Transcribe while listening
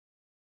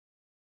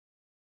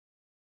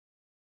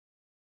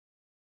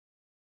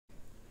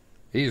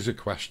Here's a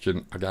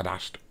question I get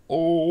asked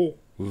all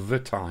the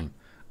time.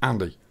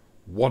 Andy,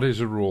 what is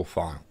a raw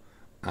file?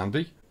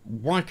 Andy,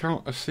 why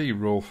can't I see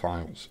raw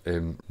files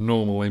in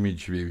normal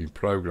image viewing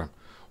program?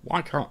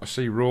 Why can't I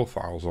see raw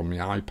files on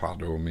my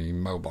iPad or my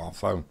mobile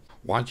phone?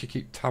 Why do you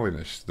keep telling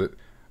us that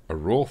a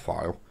raw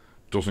file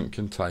doesn't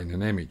contain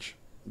an image?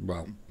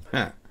 Well,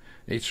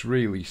 it's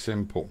really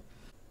simple.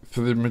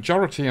 For the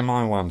majority of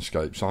my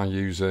landscapes, I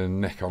use a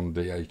Nikon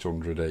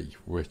D800E,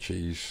 which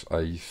is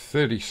a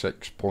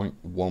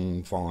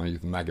 36.15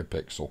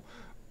 megapixel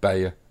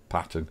Bayer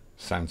pattern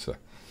sensor.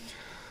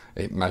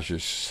 It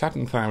measures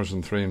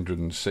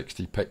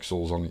 7,360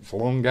 pixels on its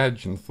long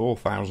edge and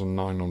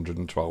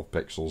 4,912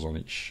 pixels on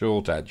its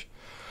short edge,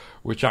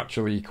 which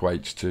actually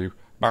equates to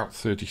about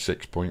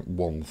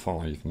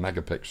 36.15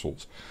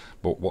 megapixels.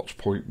 But what's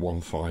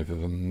 0.15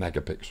 of a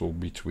megapixel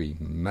between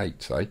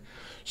mates, eh?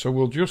 So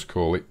we'll just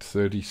call it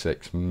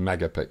 36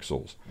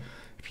 megapixels.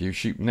 If you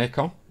shoot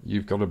Nikon,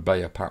 you've got a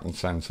Bayer pattern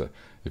sensor.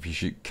 If you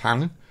shoot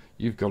Canon,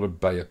 you've got a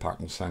Bayer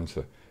pattern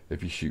sensor.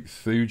 If you shoot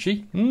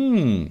Fuji,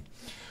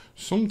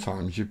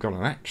 sometimes you've got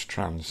an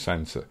X-trans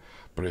sensor.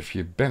 But if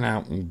you've been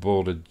out and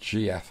bought a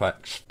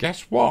GFX,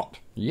 guess what?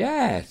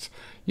 Yes,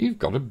 you've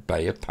got a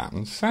Bayer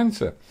pattern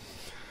sensor.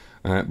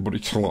 But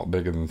it's a lot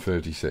bigger than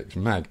 36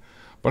 meg.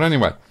 But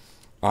anyway,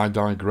 I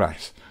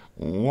digress.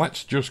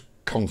 Let's just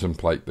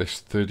contemplate this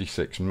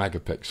 36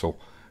 megapixel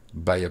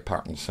Bayer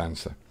pattern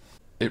sensor.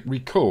 It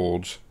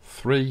records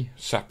 3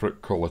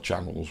 separate colour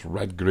channels,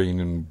 red, green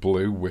and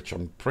blue, which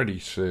I'm pretty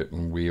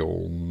certain we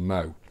all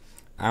know.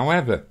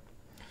 However,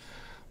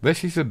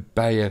 this is a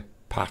Bayer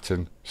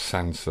pattern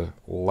sensor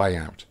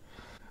layout.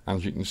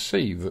 And you can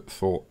see that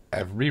for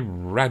every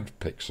red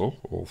pixel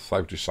or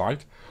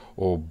photosite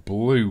or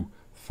blue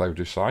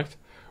photosite,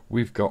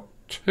 we've got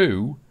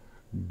 2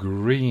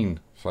 green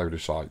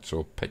photosites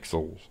or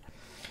pixels.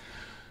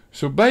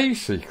 So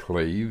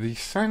basically the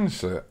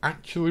sensor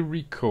actually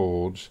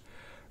records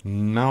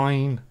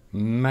 9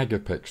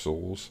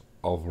 megapixels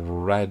of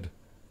red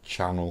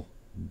channel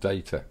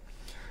data.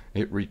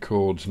 It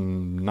records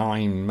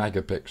 9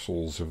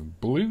 megapixels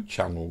of blue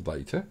channel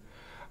data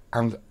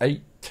and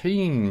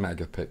 18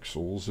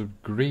 megapixels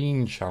of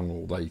green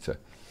channel data.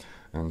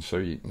 And so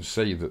you can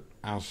see that,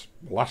 as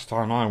last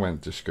time I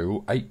went to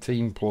school,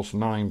 18 plus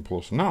 9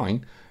 plus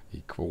 9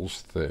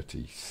 equals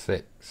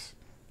 36.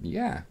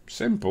 Yeah,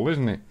 simple,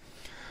 isn't it?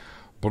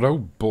 But oh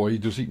boy,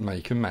 does it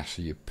make a mess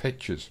of your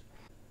pictures.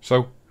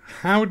 So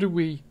how do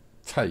we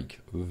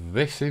take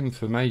this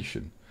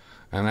information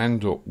and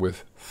end up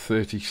with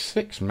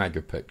 36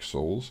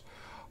 megapixels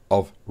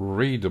of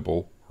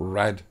readable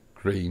red,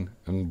 green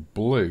and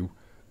blue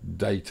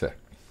data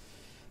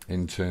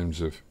in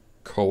terms of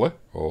colour,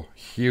 or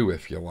hue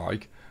if you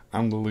like,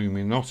 and the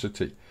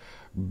luminosity?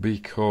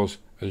 Because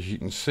as you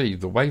can see,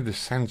 the way the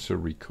sensor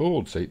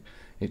records it,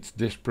 it's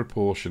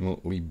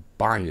disproportionately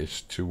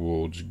biased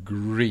towards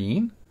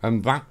green,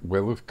 and that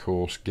will of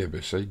course give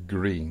us a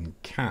green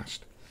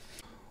cast.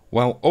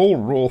 Well, all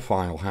raw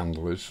file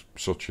handlers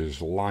such as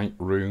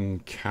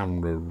Lightroom,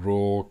 Camera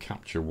Raw,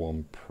 Capture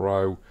One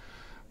Pro,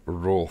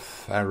 Raw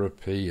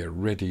Therapy,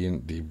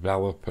 Iridiant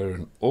Developer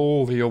and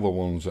all the other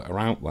ones that are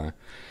out there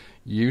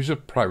use a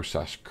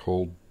process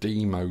called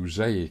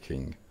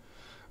demosaicing.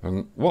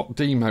 And what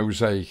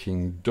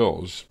demosaicing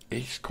does,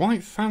 it's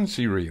quite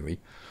fancy really.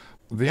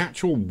 The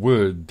actual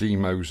word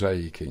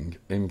demosaicing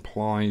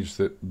implies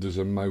that there's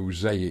a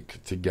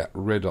mosaic to get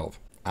rid of,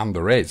 and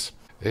there is.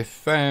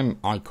 If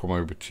I come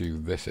over to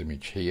this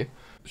image here,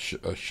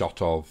 a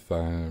shot of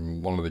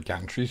one of the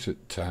gantries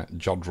at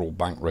Jodrell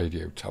Bank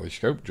Radio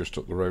Telescope just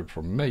up the road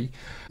from me,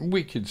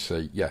 we could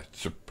see, yeah,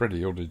 it's a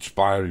pretty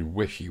uninspiring,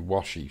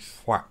 wishy-washy,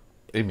 flat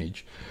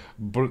image,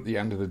 but at the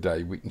end of the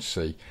day we can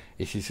see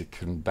it is a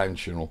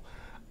conventional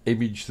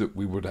image that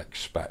we would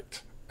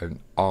expect, an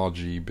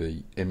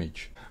RGB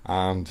image,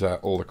 and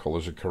all the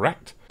colours are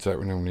correct, so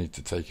we don't need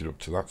to take it up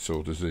to that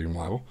sort of zoom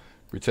level.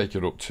 If we take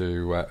it up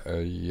to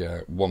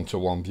a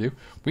one-to-one view,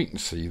 we can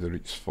see that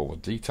it's full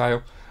of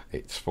detail,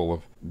 it's full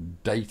of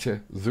data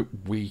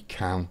that we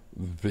can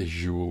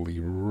visually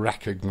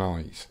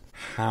recognise.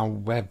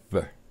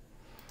 However,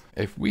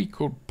 if we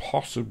could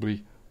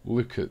possibly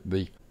look at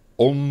the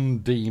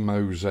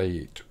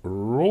undemosaicked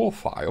raw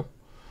file,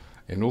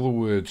 in other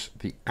words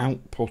the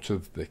output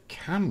of the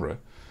camera,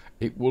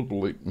 it would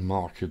look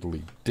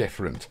markedly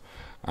different.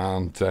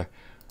 And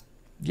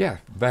yeah,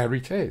 there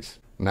it is.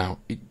 Now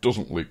it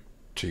doesn't look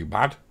too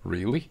bad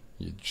really.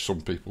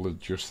 Some people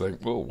would just think,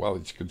 well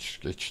it's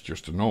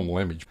just a normal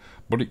image,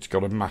 but it's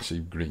got a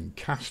massive green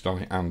cast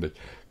on it. Andy,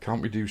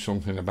 can't we do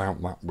something about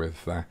that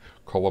with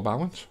colour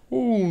balance?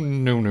 Oh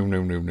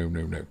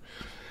no.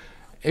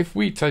 If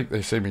we take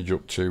this image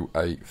up to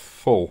a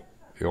full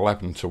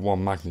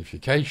 11:1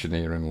 magnification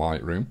here in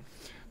Lightroom,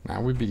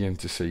 now we begin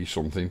to see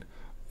something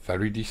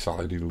very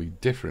decidedly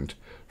different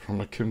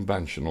from a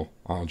conventional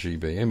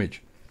RGB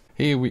image.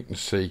 Here we can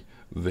see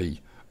the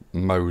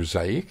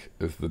mosaic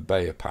of the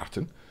Bayer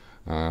pattern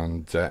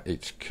and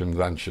its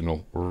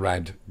conventional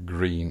red,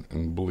 green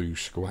and blue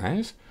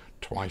squares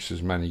twice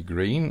as many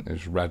green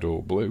as red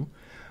or blue,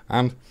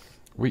 and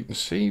we can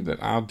see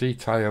that our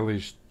detail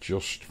is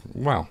just,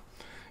 well,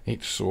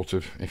 it's sort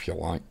of, if you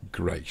like,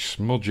 grey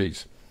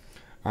smudges.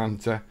 And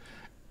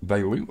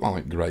they look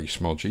like grey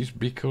smudges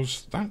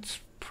because that's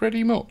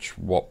pretty much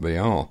what they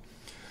are.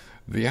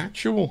 The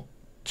actual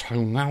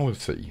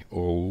tonality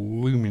or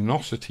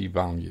luminosity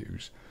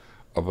values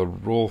of a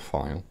raw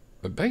file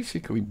are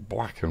basically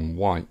black and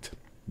white.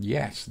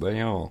 Yes,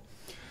 they are.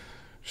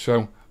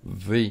 So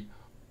the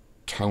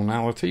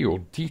tonality or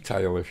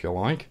detail, if you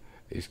like,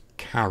 is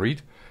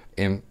carried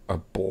in a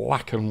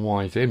black and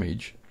white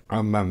image,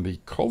 and then the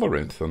colour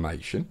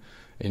information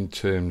in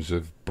terms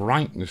of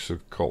brightness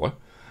of colour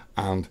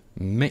and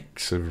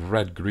mix of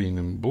red, green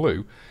and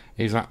blue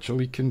is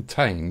actually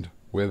contained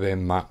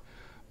within that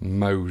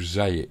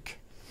mosaic.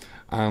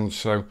 And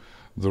so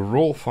the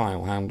raw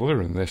file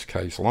handler, in this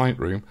case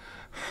Lightroom,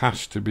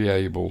 has to be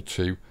able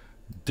to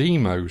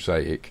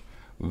demosaic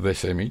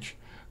this image,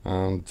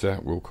 and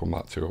we'll come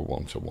back to a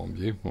one-to-one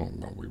view.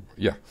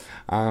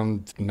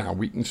 And now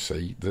we can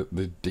see that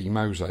the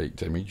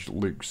demosaiced image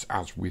looks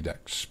as we'd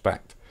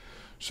expect.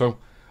 So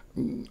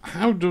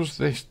how does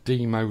this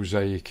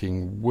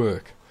demosaicing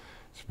work?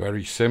 It's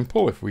very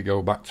simple. If we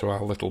go back to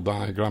our little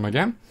diagram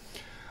again,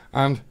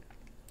 and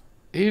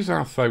here's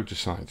our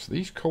photosites.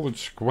 These coloured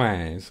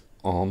squares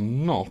are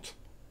not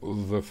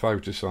the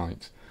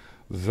photosites.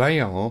 They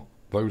are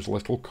those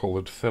little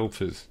coloured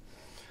filters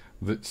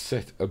that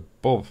sit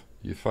above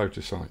your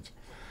photosites.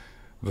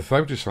 The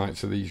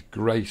photosites are these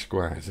grey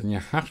squares, and you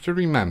have to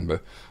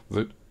remember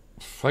that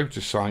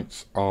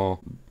photosites are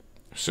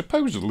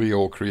supposedly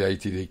all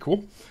created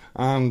equal,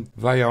 and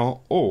they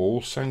are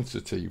all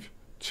sensitive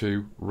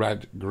to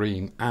red,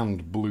 green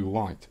and blue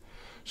light.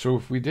 So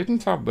if we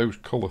didn't have those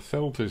colour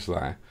filters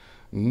there,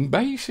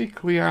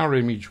 basically our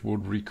image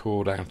would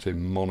record out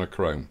in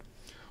monochrome,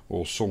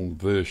 or some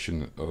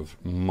version of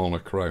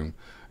monochrome.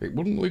 It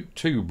wouldn't look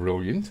too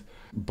brilliant,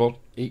 but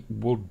it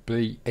would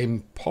be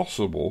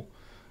impossible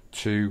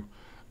to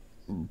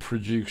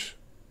produce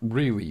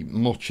really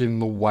much in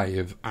the way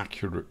of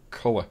accurate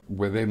colour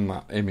within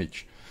that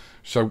image.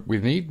 So we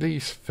need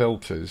these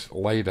filters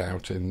laid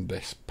out in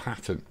this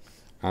pattern,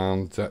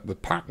 and the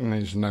pattern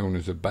is known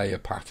as a Bayer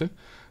pattern,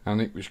 and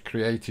it was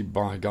created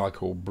by a guy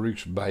called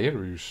Bruce Bayer,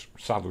 who's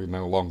sadly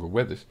no longer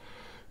with us,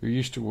 who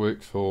used to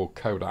work for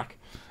Kodak,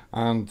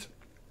 and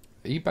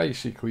he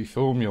basically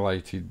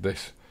formulated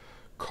this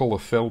colour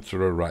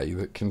filter array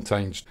that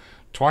contains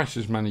twice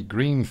as many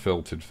green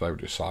filtered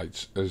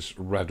photosites as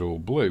red or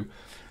blue,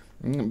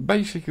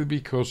 basically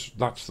because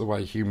that's the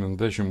way human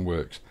vision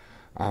works.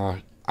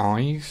 Our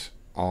eyes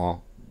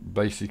are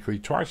basically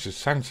twice as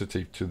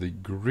sensitive to the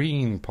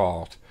green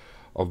part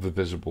of the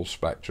visible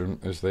spectrum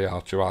as they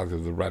are to either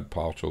the red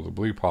part or the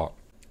blue part.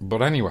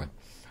 But anyway,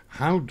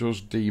 how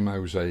does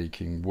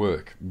demosaicing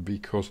work?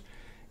 Because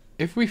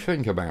if we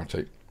think about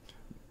it,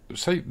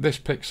 say this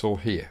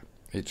pixel here,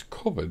 it's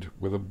covered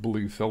with a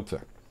blue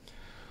filter.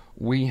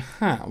 We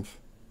have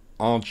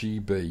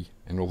RGB,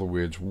 in other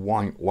words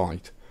white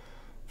light,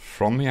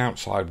 from the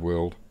outside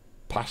world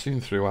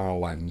passing through our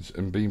lens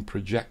and being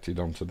projected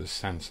onto the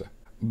sensor.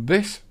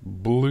 This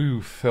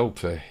blue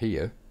filter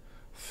here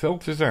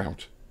filters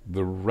out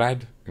the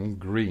red and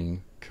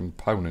green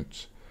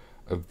components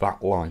of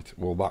that light,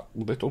 or that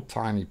little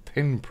tiny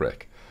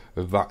pinprick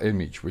of that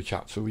image which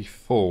actually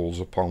falls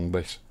upon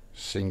this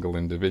single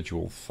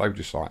individual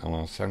photosite on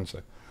our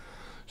sensor.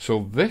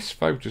 So this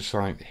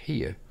photosite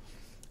here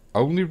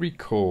only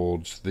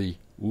records the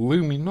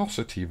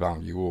luminosity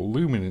value, or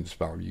luminance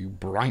value,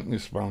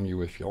 brightness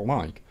value if you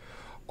like,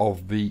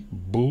 of the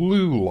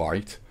blue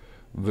light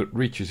that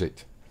reaches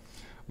it.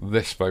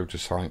 This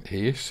photosite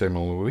here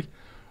similarly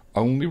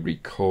only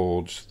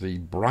records the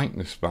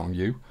brightness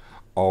value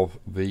of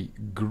the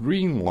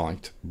green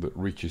light that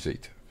reaches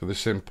it, for the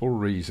simple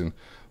reason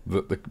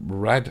that the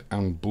red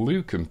and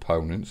blue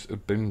components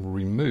have been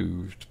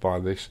removed by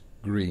this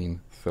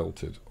green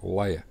filtered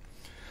layer.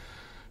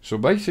 So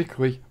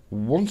basically,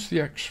 once the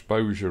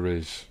exposure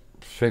is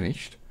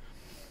finished,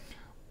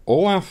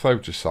 all our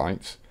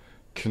photosites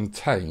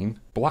contain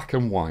black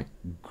and white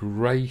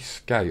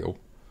grayscale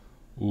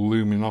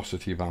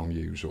luminosity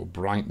values or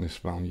brightness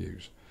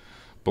values,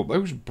 but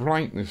those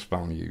brightness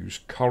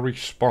values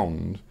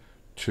correspond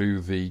to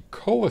the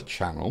colour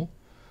channel,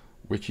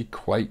 which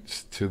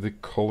equates to the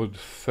coloured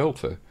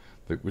filter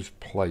that was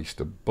placed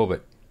above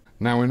it.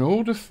 Now, in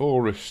order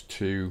for us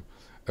to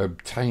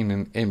obtain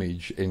an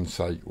image in,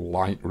 say,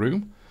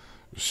 Lightroom,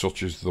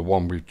 such as the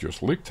one we've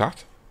just looked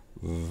at,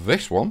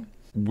 this one,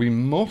 we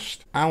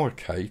must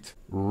allocate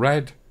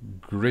red,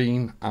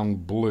 green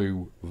and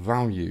blue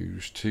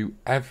values to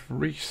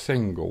every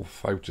single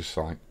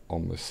photosite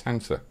on the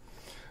sensor.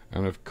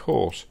 And of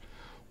course,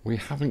 we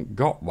haven't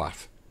got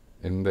that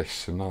in this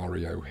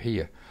scenario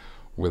here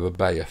with a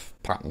Bayer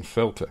pattern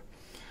filter,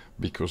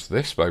 because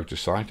this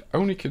photosite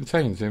only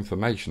contains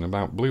information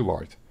about blue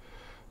light.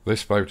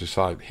 This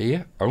photosite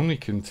here only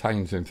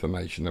contains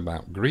information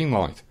about green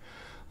light,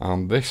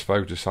 and this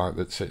photosite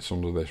that sits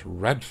under this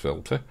red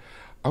filter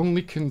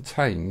only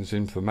contains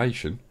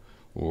information,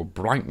 or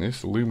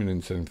brightness,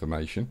 luminance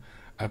information,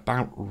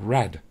 about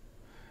red.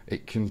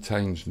 It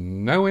contains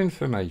no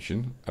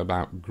information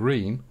about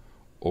green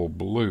or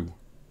blue.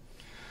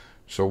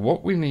 So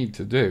what we need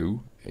to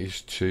do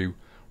is to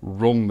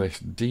run this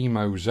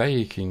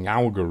demosaicing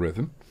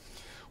algorithm,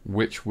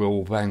 which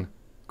will then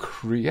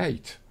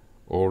create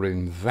or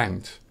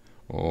invent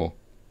or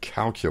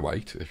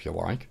calculate, if you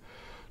like,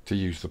 to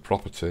use the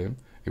proper term.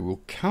 It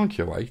will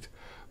calculate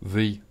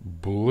the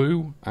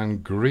blue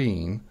and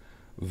green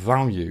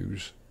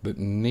values that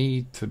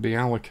need to be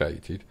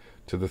allocated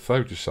to the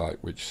photosite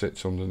which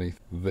sits underneath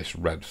this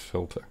red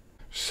filter.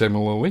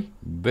 Similarly,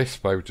 this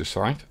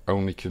photosite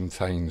only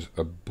contains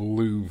a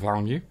blue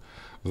value,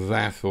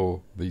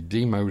 therefore the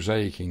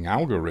demosaicing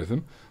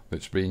algorithm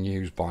that's being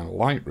used by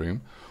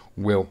Lightroom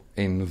will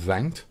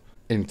invent,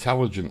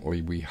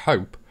 intelligently we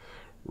hope,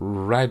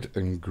 red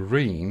and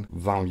green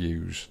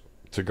values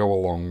to go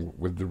along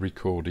with the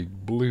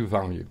recorded blue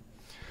value.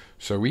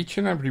 So each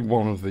and every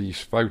one of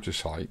these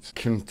photosites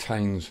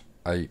contains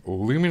a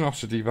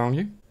luminosity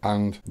value,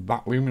 and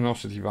that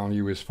luminosity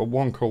value is for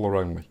one colour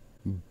only.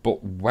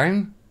 But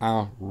when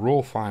our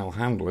raw file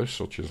handler,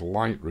 such as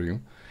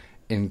Lightroom,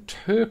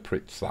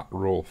 interprets that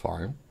raw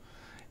file,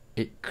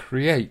 it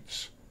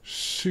creates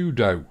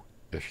pseudo,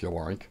 if you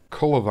like,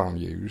 colour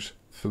values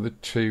for the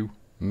two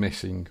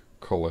missing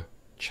colour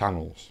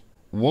channels.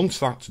 Once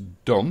that's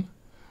done,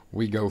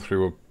 we go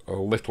through a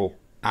little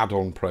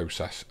add-on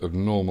process of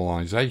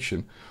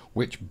normalization,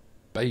 which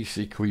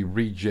basically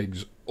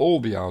rejigs all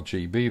the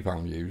RGB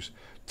values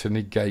to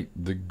negate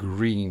the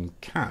green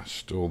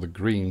cast or the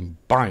green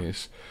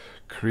bias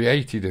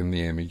created in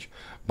the image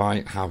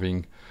by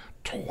having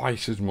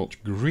twice as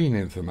much green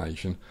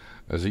information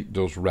as it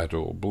does red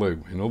or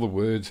blue. In other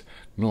words,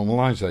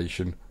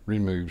 normalization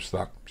removes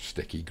that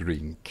sticky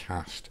green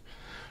cast.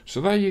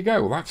 So there you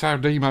go, that's how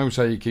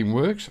demosaicing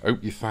works.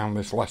 Hope you found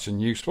this lesson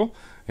useful.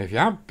 If you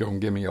have, go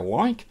and give me a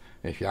like.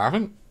 If you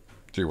haven't,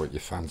 do what you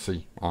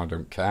fancy, I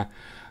don't care.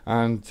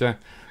 And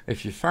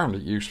if you found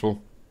it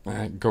useful,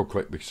 go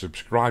click the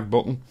subscribe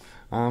button,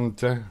 and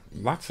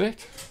that's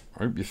it.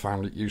 I hope you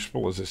found it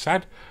useful, as I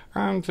said,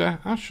 and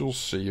I shall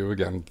see you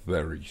again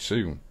very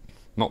soon.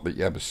 Not that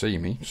you ever see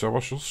me, so I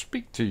shall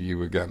speak to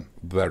you again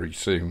very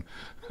soon.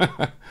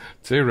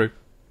 Cheerio.